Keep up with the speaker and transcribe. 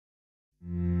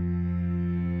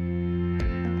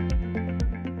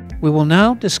We will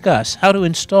now discuss how to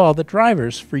install the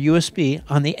drivers for USB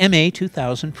on the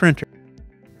MA2000 printer.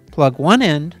 Plug one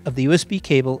end of the USB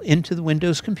cable into the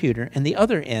Windows computer and the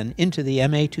other end into the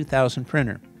MA2000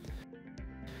 printer.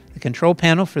 The control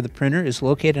panel for the printer is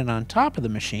located on top of the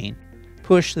machine.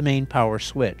 Push the main power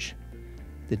switch.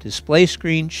 The display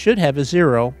screen should have a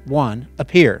 0, 1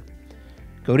 appear.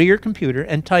 Go to your computer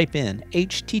and type in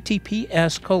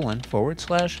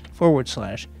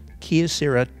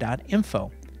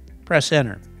https://kyocera.info. Press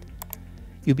Enter.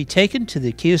 You'll be taken to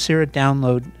the Kyocera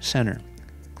Download Center.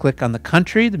 Click on the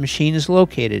country the machine is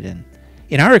located in.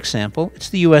 In our example, it's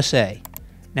the USA.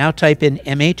 Now type in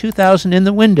MA2000 in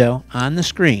the window on the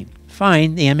screen.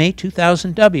 Find the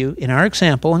MA2000w in our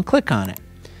example and click on it.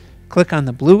 Click on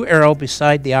the blue arrow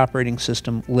beside the operating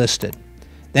system listed.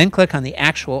 Then click on the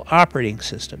actual operating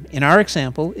system. In our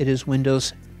example, it is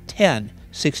Windows 10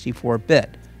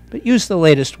 64-bit, but use the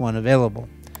latest one available.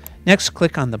 Next,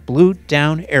 click on the blue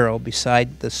down arrow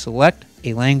beside the Select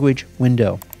a Language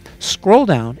window. Scroll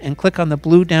down and click on the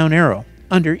blue down arrow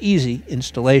under Easy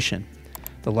Installation.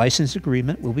 The license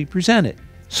agreement will be presented.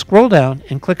 Scroll down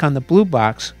and click on the blue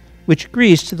box which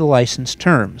agrees to the license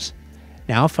terms.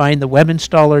 Now find the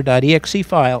webinstaller.exe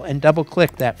file and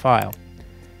double-click that file.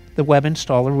 The web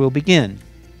installer will begin.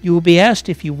 You will be asked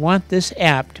if you want this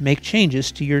app to make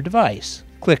changes to your device.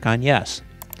 Click on Yes.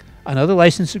 Another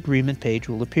license agreement page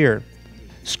will appear.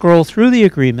 Scroll through the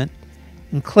agreement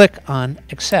and click on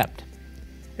Accept.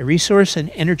 A resource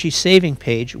and energy saving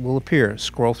page will appear.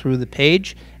 Scroll through the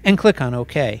page and click on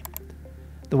OK.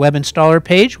 The web installer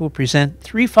page will present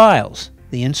three files: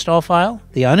 the install file,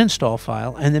 the uninstall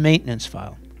file, and the maintenance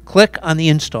file. Click on the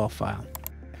install file.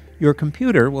 Your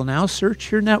computer will now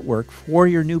search your network for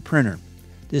your new printer.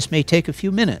 This may take a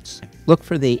few minutes. Look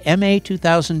for the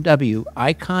MA2000w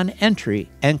icon entry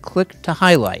and click to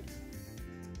highlight.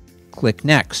 Click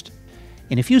Next.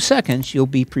 In a few seconds, you'll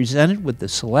be presented with the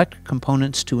select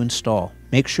components to install.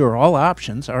 Make sure all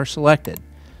options are selected.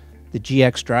 The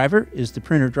GX driver is the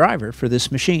printer driver for this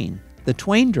machine. The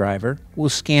Twain driver will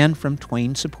scan from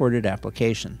Twain-supported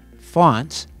application.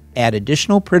 Fonts add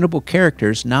additional printable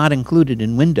characters not included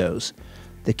in Windows.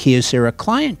 The Kyocera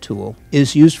client tool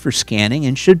is used for scanning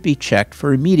and should be checked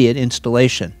for immediate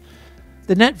installation.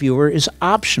 The Net Viewer is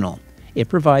optional. It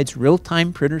provides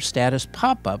real-time printer status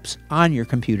pop-ups on your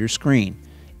computer screen.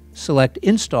 Select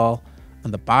Install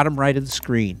on the bottom right of the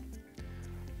screen.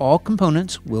 All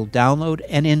components will download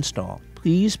and install.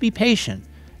 Please be patient,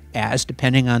 as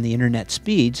depending on the internet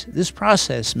speeds, this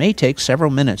process may take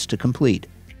several minutes to complete.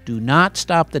 Do not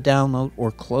stop the download or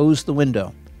close the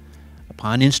window.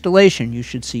 Upon installation, you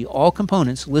should see all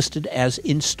components listed as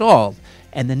installed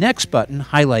and the Next button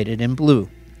highlighted in blue.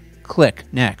 Click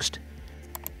Next.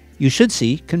 You should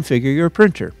see Configure your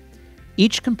printer.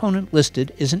 Each component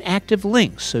listed is an active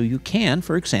link, so you can,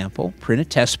 for example, print a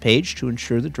test page to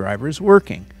ensure the driver is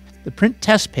working. The print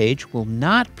test page will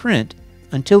not print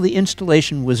until the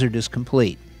installation wizard is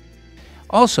complete.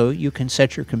 Also, you can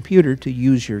set your computer to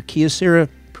use your Kyocera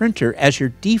printer as your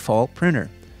default printer.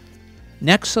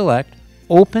 Next, select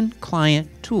Open Client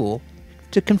Tool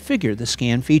to configure the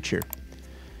scan feature.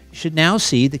 You should now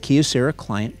see the Kyocera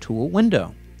Client Tool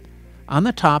window. On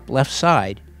the top left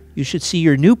side, you should see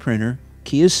your new printer,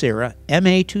 Kyocera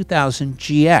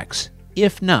MA2000GX.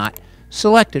 If not,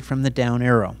 select it from the down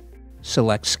arrow.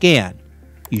 Select Scan.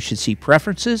 You should see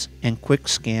Preferences and Quick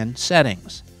Scan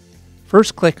Settings.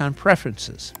 First, click on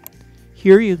Preferences.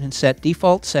 Here you can set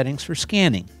default settings for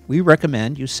scanning. We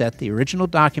recommend you set the original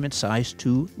document size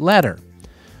to letter.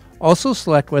 Also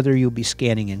select whether you'll be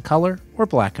scanning in color or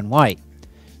black and white.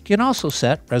 You can also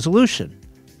set resolution.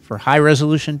 For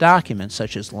high-resolution documents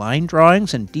such as line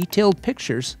drawings and detailed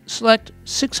pictures, select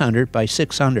 600 by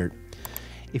 600.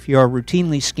 If you are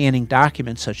routinely scanning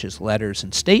documents such as letters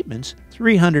and statements,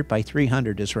 300 by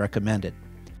 300 is recommended.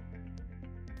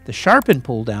 The Sharpen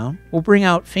pull-down will bring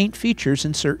out faint features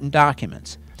in certain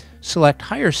documents. Select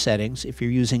higher settings if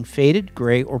you're using faded,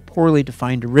 gray, or poorly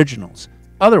defined originals.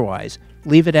 Otherwise,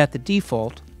 leave it at the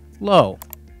default, low.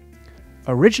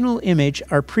 Original image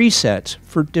are presets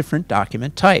for different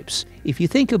document types. If you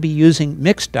think you'll be using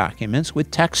mixed documents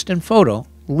with text and photo,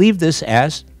 leave this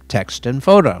as text and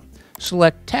photo.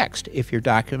 Select text if your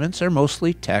documents are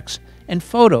mostly text and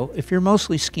photo if you're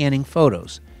mostly scanning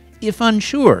photos. If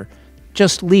unsure,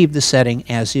 just leave the setting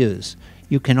as is.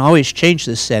 You can always change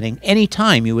this setting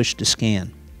anytime you wish to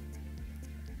scan.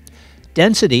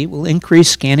 Density will increase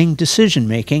scanning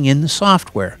decision-making in the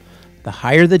software. The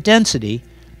higher the density,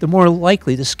 the more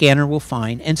likely the scanner will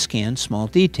find and scan small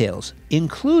details,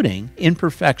 including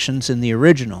imperfections in the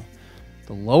original.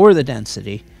 The lower the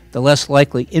density, the less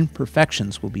likely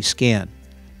imperfections will be scanned.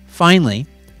 Finally,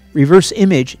 reverse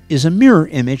image is a mirror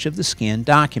image of the scanned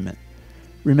document.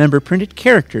 Remember, printed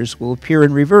characters will appear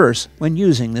in reverse when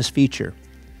using this feature.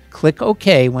 Click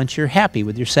OK once you're happy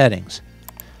with your settings.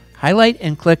 Highlight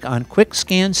and click on Quick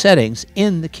Scan Settings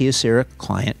in the Kyocera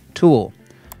Client tool.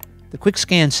 The Quick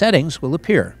Scan settings will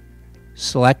appear.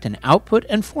 Select an output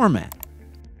and format.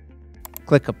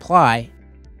 Click Apply,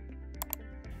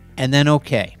 and then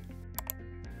OK.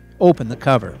 Open the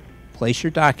cover. Place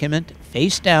your document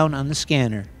face down on the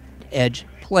scanner, edge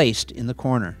placed in the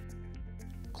corner.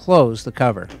 Close the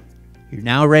cover. You're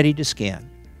now ready to scan.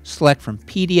 Select from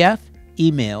PDF,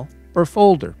 email, or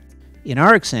folder. In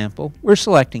our example, we're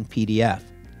selecting PDF.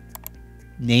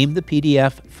 Name the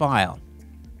PDF file.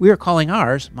 We are calling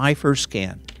ours My First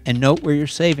Scan, and note where you're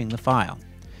saving the file.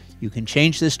 You can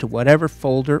change this to whatever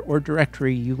folder or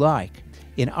directory you like.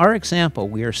 In our example,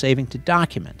 we are saving to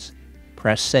Documents.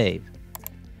 Press Save.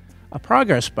 A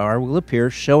progress bar will appear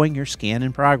showing your scan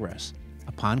in progress.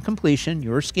 Upon completion,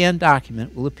 your scanned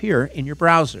document will appear in your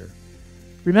browser.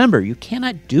 Remember, you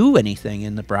cannot do anything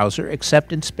in the browser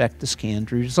except inspect the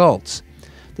scanned results.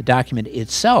 The document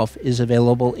itself is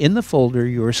available in the folder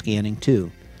you are scanning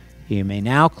to. You may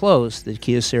now close the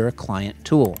Kyocera Client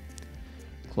tool.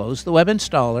 Close the web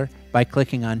installer by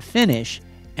clicking on Finish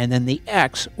and then the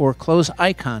X or close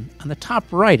icon on the top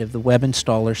right of the web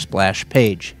installer splash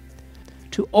page.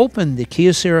 To open the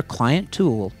Kyocera Client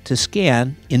tool to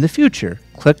scan in the future,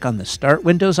 click on the Start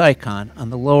Windows icon on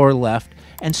the lower left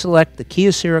and select the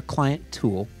Kyocera Client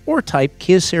tool, or type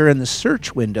Kyocera in the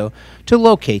search window to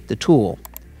locate the tool.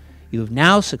 You have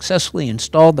now successfully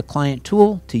installed the Client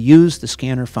tool to use the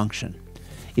scanner function.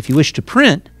 If you wish to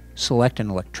print, select an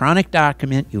electronic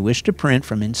document you wish to print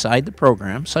from inside the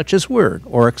program, such as Word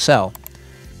or Excel.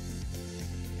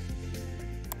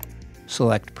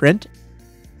 Select Print,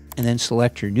 and then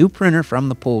select your new printer from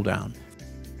the pull-down.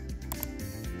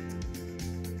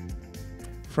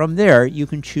 From there, you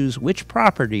can choose which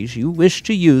properties you wish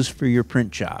to use for your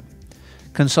print job.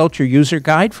 Consult your user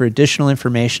guide for additional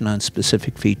information on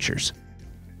specific features.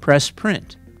 Press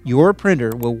Print. Your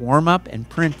printer will warm up and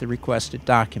print the requested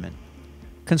document.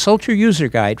 Consult your user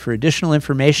guide for additional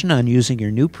information on using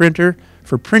your new printer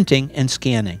for printing and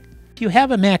scanning. If you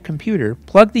have a Mac computer,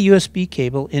 plug the USB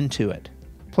cable into it.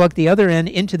 Plug the other end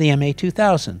into the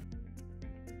MA2000.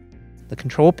 The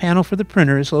control panel for the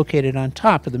printer is located on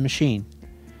top of the machine.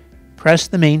 Press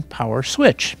the main power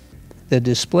switch. The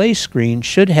display screen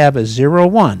should have a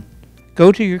 01.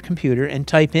 Go to your computer and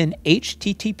type in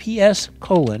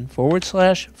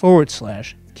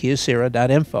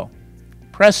https://kyocera.info.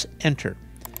 Press Enter.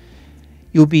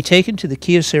 You will be taken to the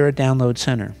Kyocera Download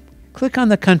Center. Click on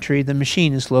the country the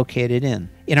machine is located in.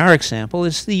 In our example,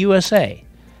 it's the USA.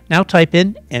 Now type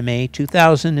in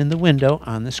MA2000 in the window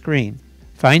on the screen.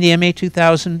 Find the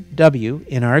MA2000w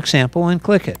in our example and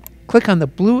click it. Click on the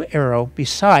blue arrow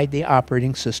beside the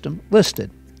operating system listed.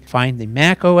 Find the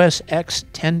Mac OS X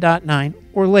 10.9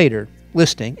 or later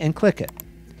listing and click it.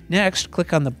 Next,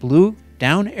 click on the blue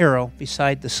down arrow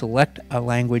beside the Select a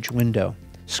Language window.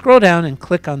 Scroll down and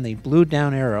click on the blue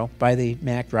down arrow by the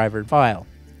Mac driver file.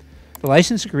 The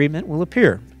license agreement will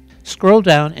appear. Scroll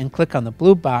down and click on the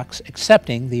blue box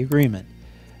accepting the agreement.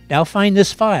 Now find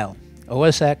this file,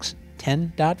 OSX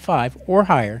 10.5 or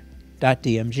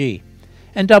higher.dmg,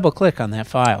 and double-click on that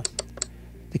file.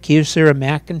 The Kyocera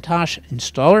Macintosh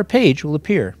installer page will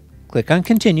appear. Click on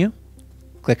Continue,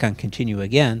 click on Continue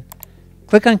again,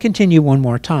 click on Continue one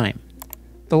more time.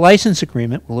 The license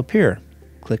agreement will appear.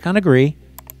 Click on Agree,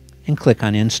 and click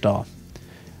on Install.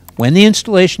 When the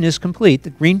installation is complete,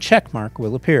 the green check mark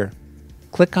will appear.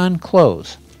 Click on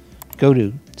Close. Go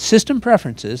to System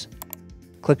Preferences,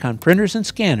 click on Printers and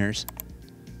Scanners,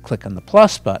 click on the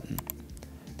plus button.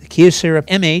 The Kyocera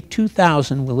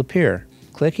MA2000 will appear.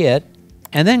 Click it,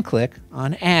 and then click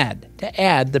on Add to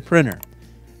add the printer.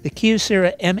 The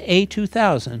Kyocera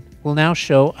MA2000 will now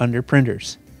show under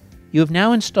Printers. You have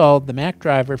now installed the Mac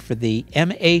driver for the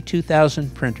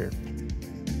MA2000 printer.